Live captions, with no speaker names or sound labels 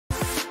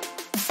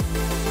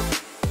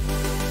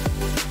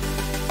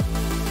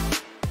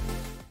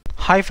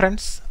Hi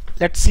friends,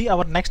 let's see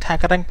our next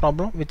HackerRank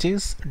problem, which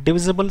is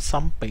divisible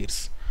sum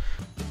pairs.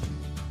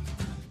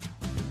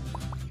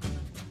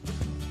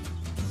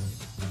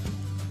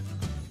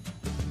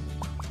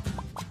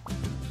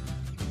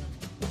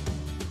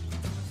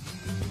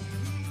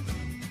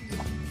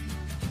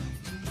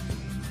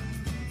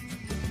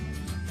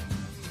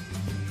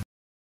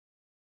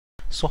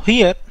 So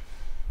here,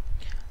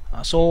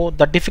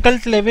 the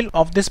difficulty level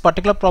of this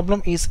particular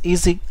problem is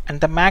easy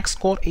and the max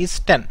score is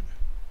 10.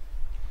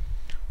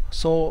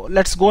 So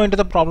let's go into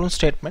the problem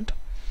statement.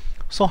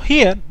 So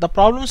here the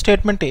problem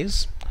statement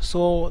is,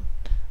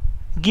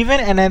 given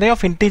an array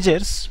of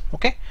integers,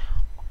 okay,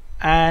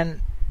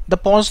 and the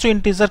positive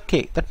integer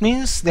k, that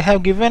means they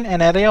have given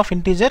an array of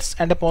integers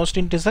and a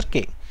positive integer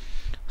k.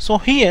 So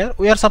here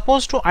we are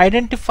supposed to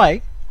identify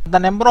the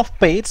number of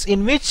pairs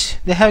in which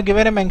they have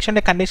given a mentioned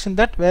a condition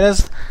that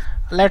whereas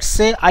let's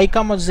say I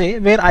comma j,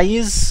 where I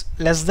is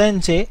less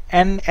than j,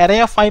 and array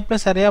of I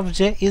plus array of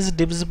j is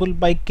divisible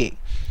by k.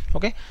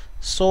 Okay,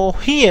 so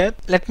here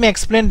let me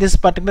explain this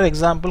particular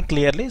example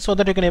clearly so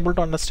that you can able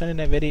to understand in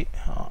a very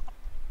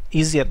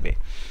easier way.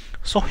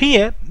 So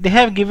here they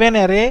have given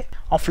array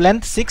of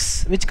length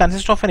 6 which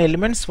consists of an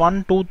elements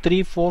 1 2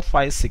 3 4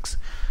 5 6.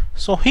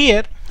 So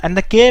here, and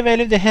the k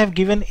value they have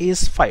given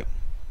is 5.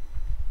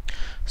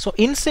 So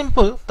in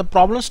simple, the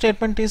problem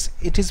statement is,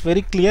 it is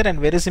very clear and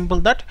very simple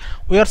that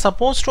we are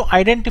supposed to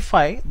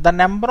identify the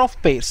number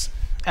of pairs.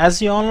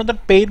 As you all know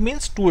that pair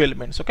means two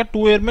elements. Okay,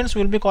 two elements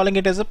we will be calling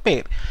it as a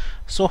pair.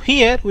 So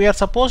here we are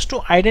supposed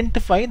to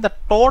identify the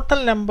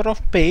total number of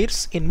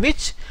pairs in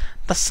which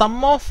the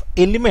sum of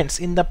elements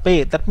in the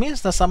pair, that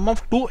means the sum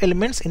of two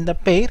elements in the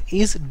pair,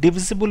 is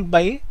divisible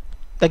by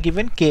the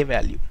given k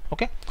value.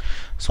 Okay,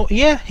 so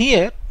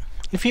here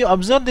if you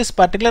observe this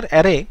particular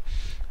array,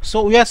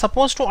 so we are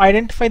supposed to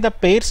identify the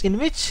pairs in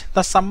which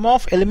the sum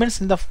of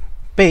elements in the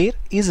pair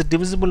is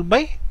divisible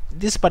by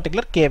this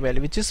particular k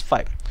value, which is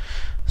 5.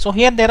 So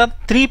here there are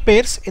three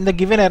pairs in the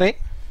given array.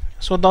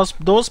 So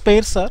those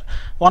pairs are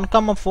 1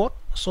 comma 4.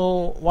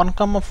 So 1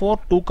 comma 4,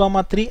 2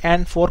 comma 3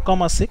 and 4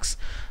 comma 6.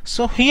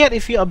 So here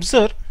if you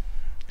observe,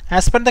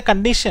 as per the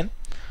condition,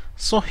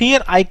 so here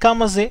I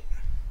comma j,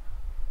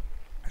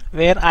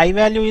 where I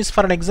value is,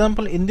 for an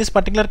example in this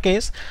particular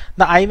case,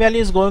 the I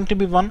value is going to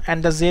be 1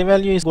 and the j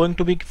value is going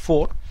to be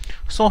 4.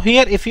 So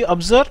here if you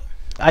observe,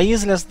 I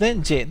is less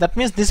than j, that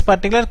means this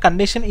particular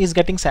condition is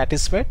getting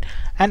satisfied.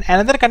 And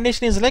another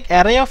condition is like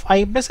array of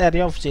I plus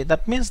array of j,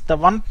 that means the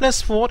 1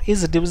 plus 4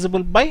 is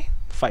divisible by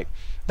 5,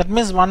 that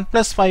means 1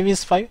 plus 5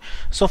 is 5,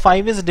 so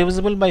 5 is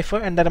divisible by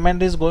 5 and the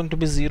remainder is going to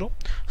be 0.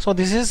 So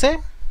this is a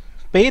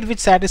pair which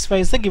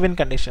satisfies the given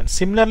condition.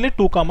 Similarly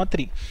 2 comma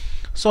 3.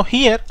 So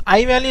here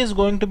I value is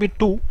going to be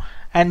 2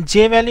 and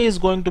j value is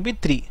going to be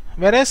 3,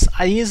 whereas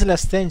I is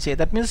less than j,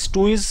 that means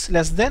 2 is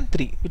less than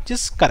 3, which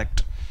is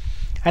correct.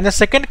 And the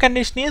second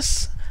condition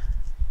is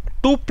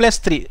 2 plus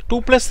 3.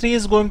 2 plus 3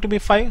 is going to be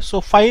 5,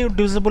 so 5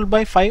 divisible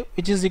by 5,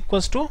 which is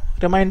equals to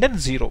remainder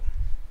 0.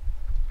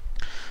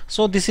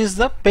 So this is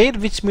the pair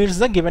which meets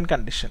the given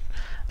condition.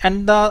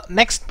 And the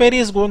next pair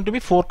is going to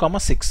be 4 comma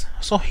 6.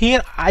 So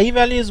here I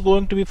value is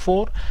going to be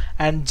 4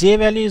 and j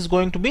value is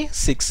going to be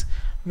 6,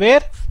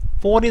 where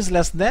 4 is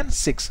less than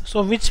 6,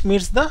 so which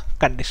meets the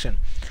condition.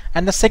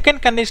 And the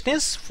second condition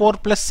is 4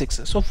 plus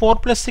 6. So 4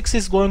 plus 6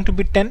 is going to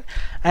be 10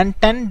 and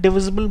 10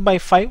 divisible by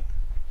 5,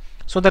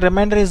 so the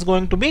remainder is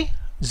going to be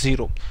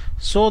 0.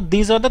 So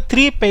these are the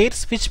three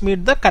pairs which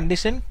meet the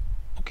condition.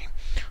 Okay,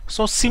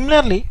 so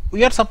similarly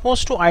we are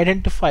supposed to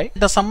identify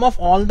the sum of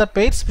all the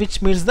pairs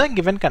which meets the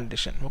given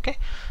condition. Okay,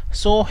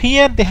 so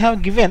here they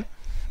have given,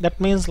 that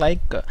means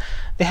like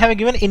they have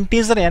given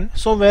integer n.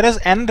 So whereas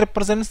n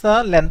represents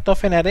the length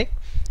of an array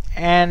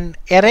and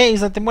array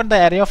is nothing but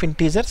the array of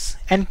integers,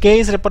 and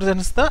k is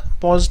represents the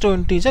positive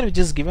integer which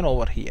is given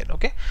over here.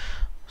 Okay,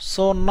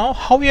 so now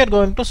how we are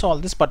going to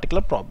solve this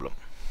particular problem?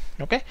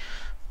 Okay,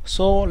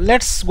 so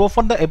let's go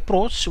for the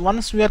approach.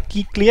 Once we are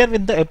clear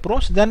with the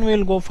approach, then we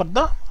will go for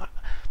the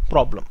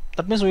problem,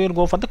 that means we will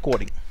go for the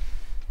coding.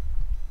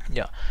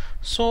 Yeah,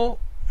 so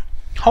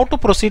how to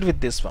proceed with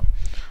this one?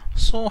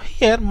 So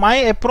here my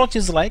approach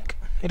is like,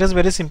 it is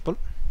very simple.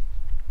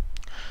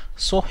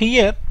 So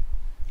here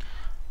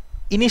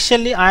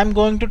initially I am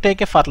going to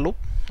take a for loop.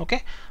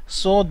 Okay,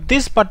 so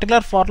this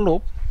particular for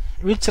loop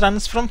which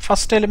runs from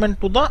first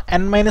element to the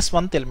n minus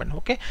 1th element.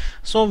 Okay,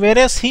 so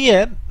whereas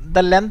here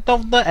the length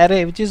of the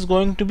array which is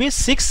going to be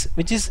 6,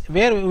 which is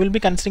where we will be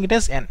considering it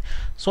as n,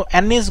 so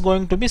n is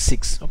going to be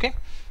 6. Okay,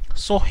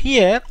 so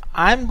here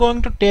I am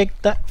going to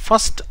take the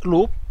first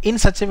loop in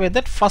such a way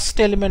that first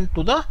element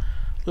to the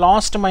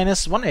last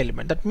minus 1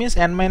 element, that means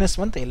n minus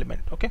 1th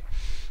element. Okay,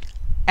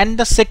 and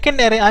the second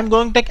array I am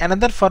going to take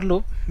another for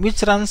loop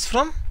which runs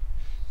from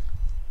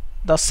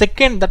the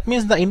second, that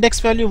means the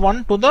index value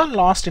 1 to the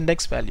last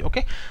index value.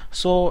 Okay,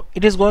 so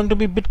it is going to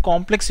be a bit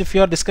complex if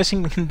you are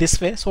discussing in this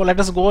way, so let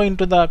us go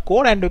into the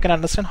code and you can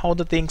understand how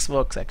the things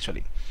works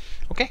actually.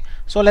 Okay,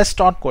 so let's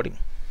start coding.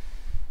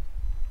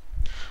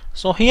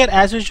 So here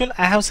as usual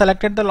I have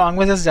selected the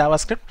language as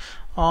JavaScript.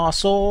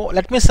 So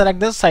let me select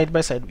the side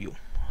by side view.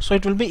 so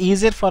it will be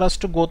easier for us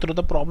to go through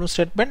the problem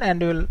statement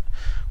and we will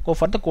go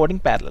for the coding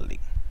parallelly.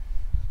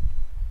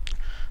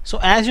 So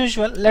as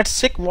usual, let's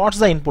check what's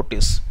the input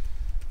is.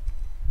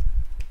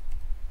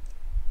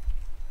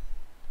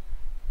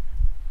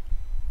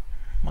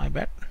 My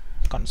bad,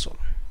 console.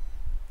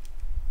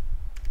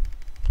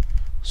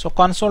 So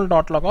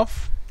console.log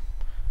of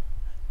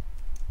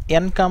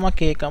n comma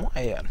k comma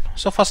ir.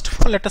 So first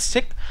of all, let us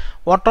check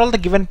what are all the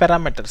given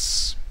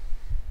parameters.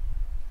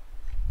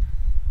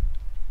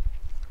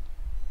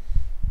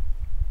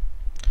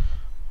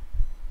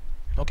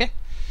 Okay,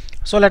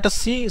 so let us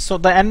see. So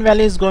the n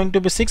value is going to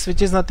be 6,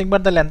 which is nothing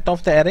but the length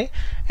of the array,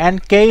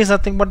 and k is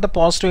nothing but the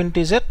positive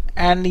integer,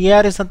 and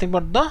er is nothing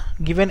but the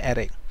given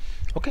array.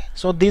 Okay,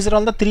 so these are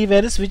all the three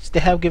values which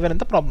they have given in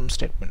the problem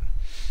statement.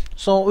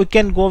 So we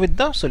can go with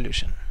the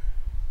solution.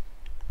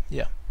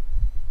 Yeah.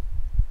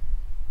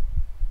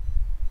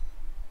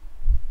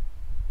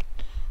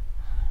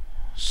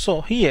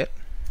 So here,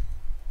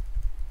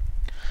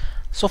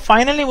 so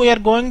finally we are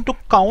going to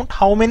count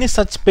how many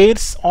such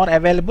pairs are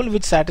available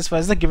which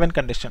satisfies the given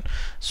condition.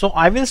 So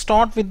I will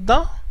start with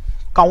the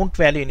count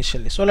value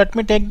initially. So let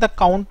me take the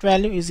count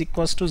value is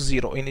equals to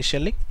 0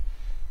 initially.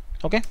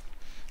 Okay,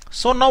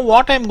 so now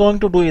what I'm going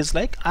to do is,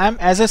 like,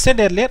 as I said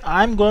earlier,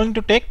 I'm going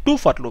to take two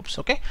for loops.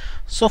 Okay,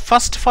 so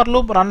first for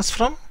loop runs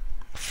from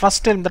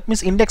first element, that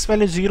means index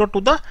value 0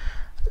 to the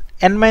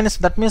n minus,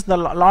 that means the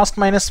last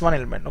minus one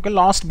element. Okay,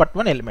 last but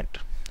one element.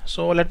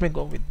 So let me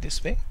go with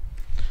this way.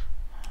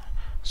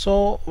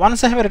 So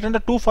once I have written the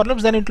two for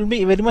loops, then it will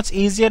be very much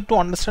easier to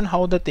understand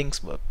how the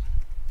things work.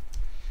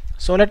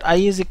 So let I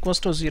is equals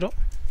to 0,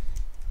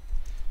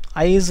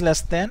 I is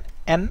less than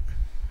n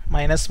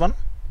minus 1,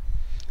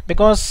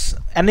 because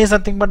n is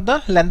nothing but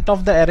the length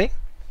of the array,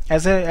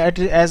 as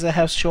I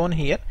have shown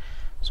here.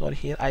 Sorry,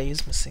 here I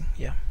is missing.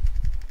 Yeah,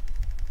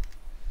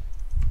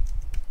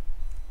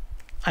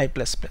 I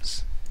plus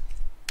plus.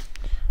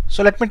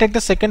 So let me take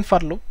the second for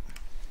loop.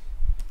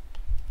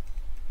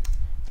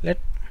 Let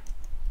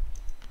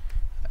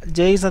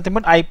j is nothing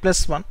but I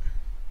plus 1,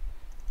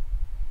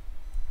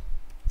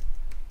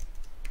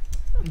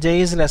 j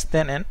is less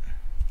than n.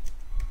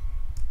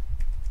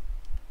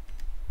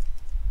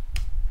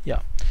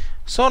 Yeah,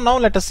 so now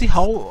let us see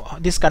how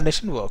this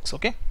condition works.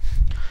 Okay,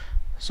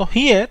 so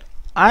here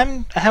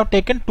I have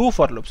taken two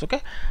for loops. Okay,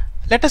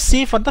 let us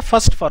see for the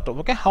first for loop,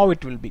 okay, how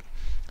it will be.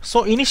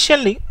 So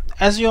initially,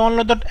 as you all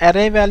know, that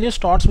array value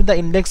starts with the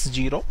index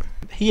 0.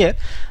 Here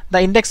the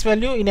index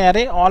value in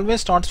array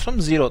always starts from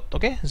 0th.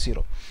 Okay,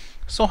 0.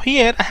 So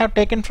here I have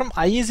taken from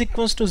I is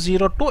equals to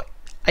 0 to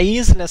I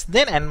is less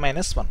than n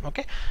minus 1.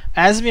 Okay,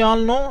 as we all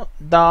know,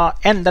 the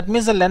n, that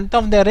means the length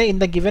of the array in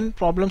the given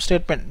problem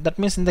statement, that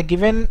means in the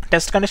given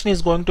test condition,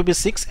 is going to be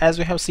 6, as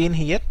we have seen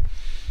here.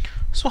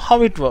 So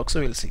how it works,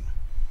 we will see.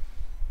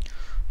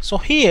 So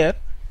here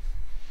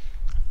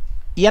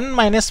n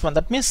minus 1,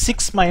 that means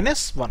 6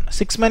 minus 1.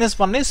 6 minus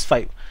 1 is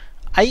 5.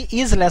 I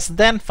is less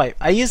than 5.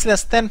 I is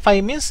less than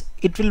 5 means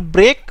it will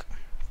break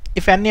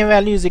if n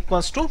value is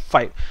equals to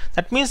 5.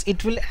 That means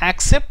it will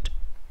accept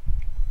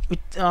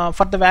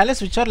for the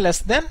values which are less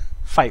than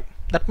 5.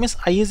 That means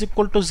I is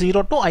equal to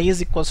 0 to I is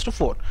equals to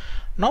 4.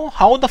 Now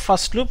how the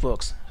first loop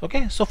works?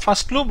 Okay, so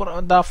first loop,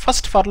 the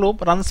first for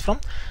loop runs from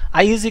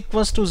I is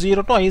equals to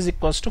 0 to I is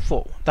equals to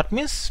 4. That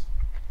means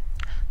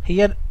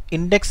here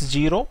index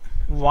 0,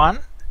 1,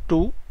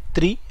 2,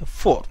 3,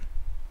 4.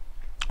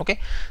 Okay,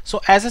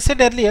 so as I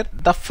said earlier,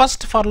 the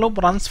first for loop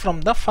runs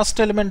from the first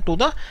element to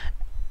the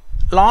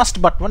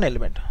last but one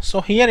element.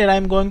 So here I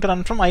am going to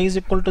run from I is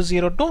equal to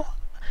 0 to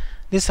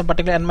this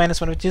particular n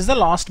minus 1, which is the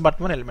last but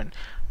one element.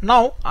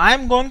 Now I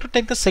am going to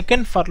take the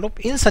second for loop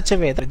in such a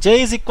way that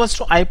j is equals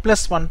to I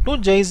plus 1 to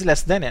j is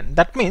less than n.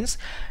 That means,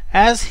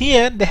 as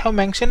here they have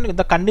mentioned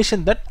the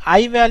condition that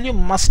I value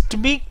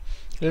must be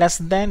less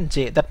than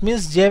j, that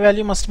means j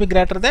value must be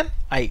greater than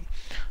I.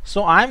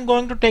 So I am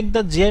going to take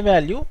the j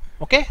value,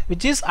 okay,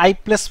 which is I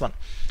plus 1.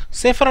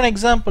 Say for an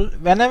example,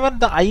 whenever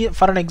the I,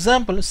 for an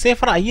example, say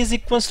for I is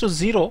equals to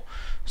 0,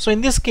 so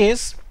in this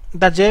case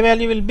the j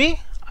value will be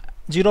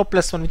 0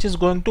 plus 1, which is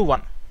going to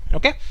 1.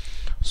 Okay,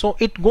 so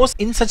it goes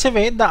in such a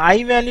way the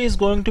I value is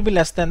going to be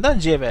less than the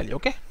j value.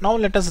 Okay, now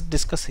let us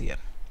discuss here.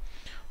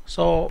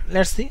 So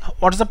let's see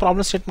what is the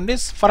problem statement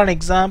is. For an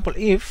example,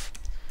 if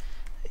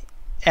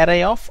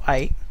array of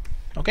I,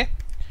 okay,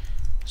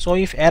 so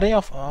if array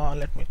of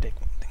let me take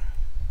one thing,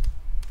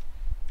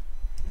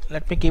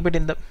 let me keep it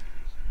in the,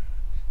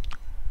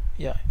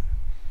 yeah,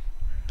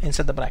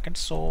 inside the bracket.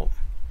 So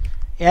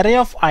array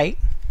of I,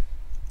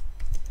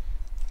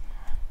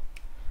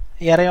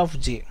 array of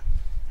j,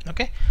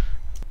 okay,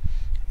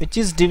 which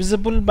is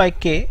divisible by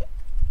k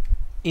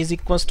is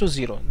equals to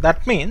 0.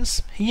 That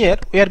means here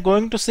we are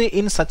going to say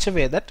in such a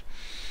way that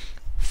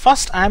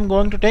first I am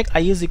going to take I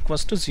is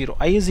equals to 0.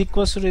 I is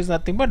equals to is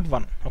nothing but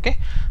 1. Okay,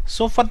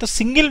 so for the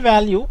single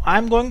value I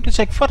am going to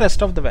check for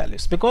rest of the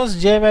values,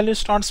 because j value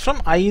starts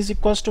from I is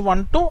equals to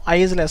 1 to I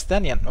is less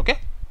than n. Okay,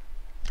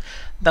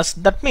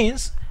 that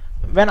means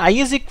when I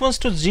is equals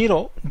to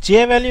 0,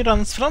 j value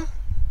runs from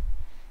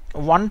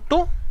 1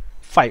 to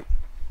 5.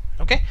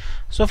 Okay,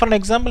 so for an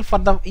example, for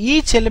the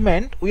each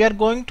element we are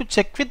going to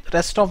check with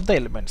rest of the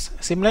elements.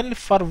 Similarly,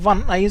 for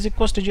 1 I is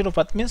equals to 0,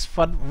 that means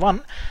for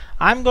 1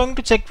 I am going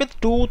to check with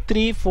 2,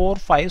 3, 4,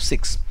 5,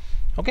 6.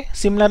 Okay,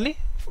 similarly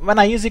when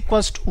I is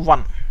equals to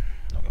 1,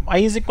 I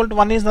is equal to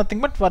 1 is nothing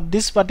but for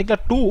this particular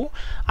 2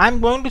 I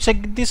am going to check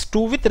this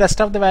 2 with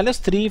rest of the values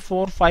 3,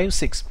 4, 5,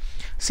 6.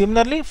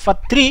 Similarly for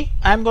 3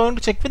 I am going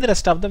to check with the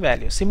rest of the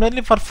values.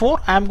 Similarly for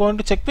 4 I am going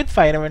to check with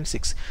 5 and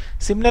 6.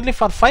 Similarly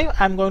for 5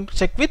 I am going to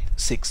check with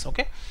 6.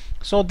 Okay,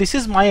 so this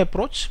is my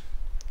approach.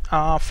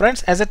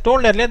 Friends, as I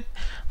told earlier,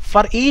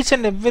 for each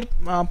and every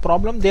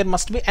problem there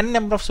must be n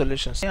number of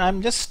solutions. I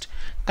am just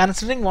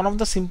considering one of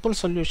the simple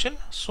solution,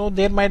 so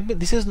there might be,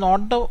 this is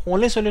not the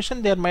only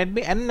solution, there might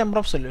be n number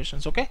of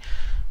solutions. Okay,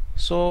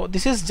 so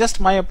this is just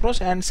my approach,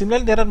 and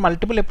similarly there are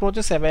multiple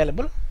approaches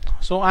available.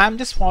 So I am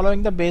just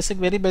following the basic,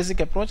 very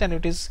basic approach, and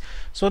it is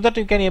so that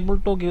you can able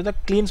to give the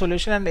clean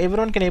solution and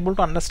everyone can able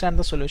to understand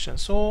the solution.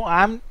 So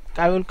I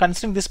will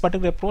consider this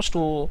particular approach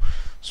to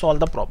solve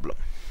the problem.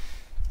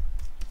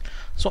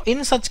 So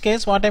in such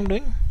case, what I am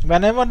doing,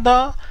 whenever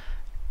the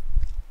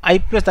I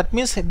plus, that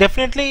means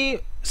definitely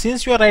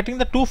since you are writing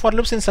the two for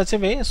loops in such a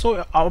way,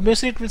 so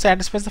obviously it will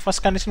satisfy the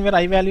first condition where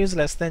I value is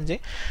less than j.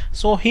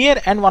 So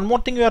here, and one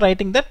more thing, you are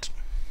writing that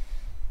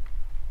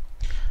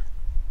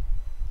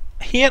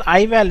here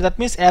I value, that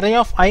means array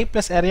of I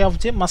plus array of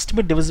j must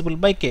be divisible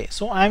by k.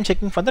 So I am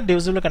checking for the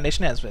divisible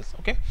condition as well.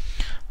 Okay,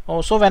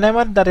 so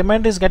whenever the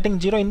remainder is getting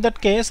 0, in that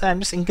case I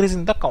am just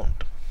increasing the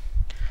count,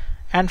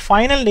 and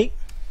finally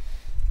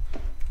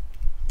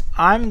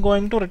I am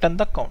going to return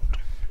the count.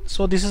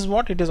 So this is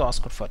what it is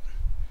asked for.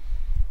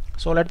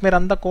 So let me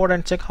run the code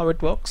and check how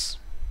it works.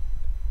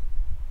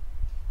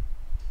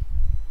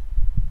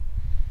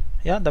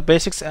 Yeah, the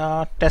basics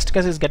test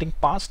case is getting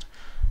passed.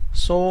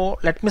 So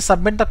let me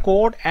submit the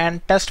code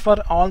and test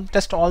all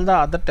the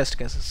other test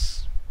cases.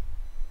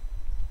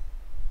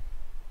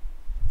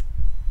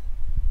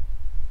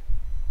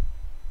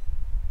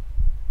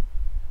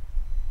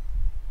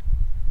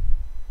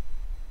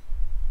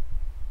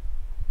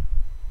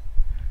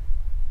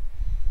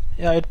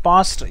 Yeah, it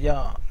passed.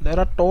 Yeah, there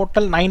are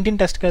total 19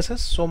 test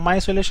cases, so my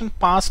solution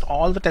passed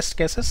all the test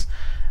cases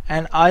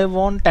and I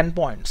won 10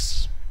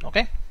 points.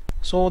 Okay,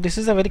 so this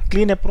is a very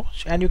clean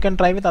approach and you can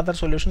try with other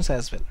solutions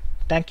as well.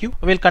 Thank you.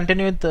 We'll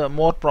continue with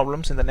more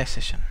problems in the next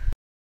session.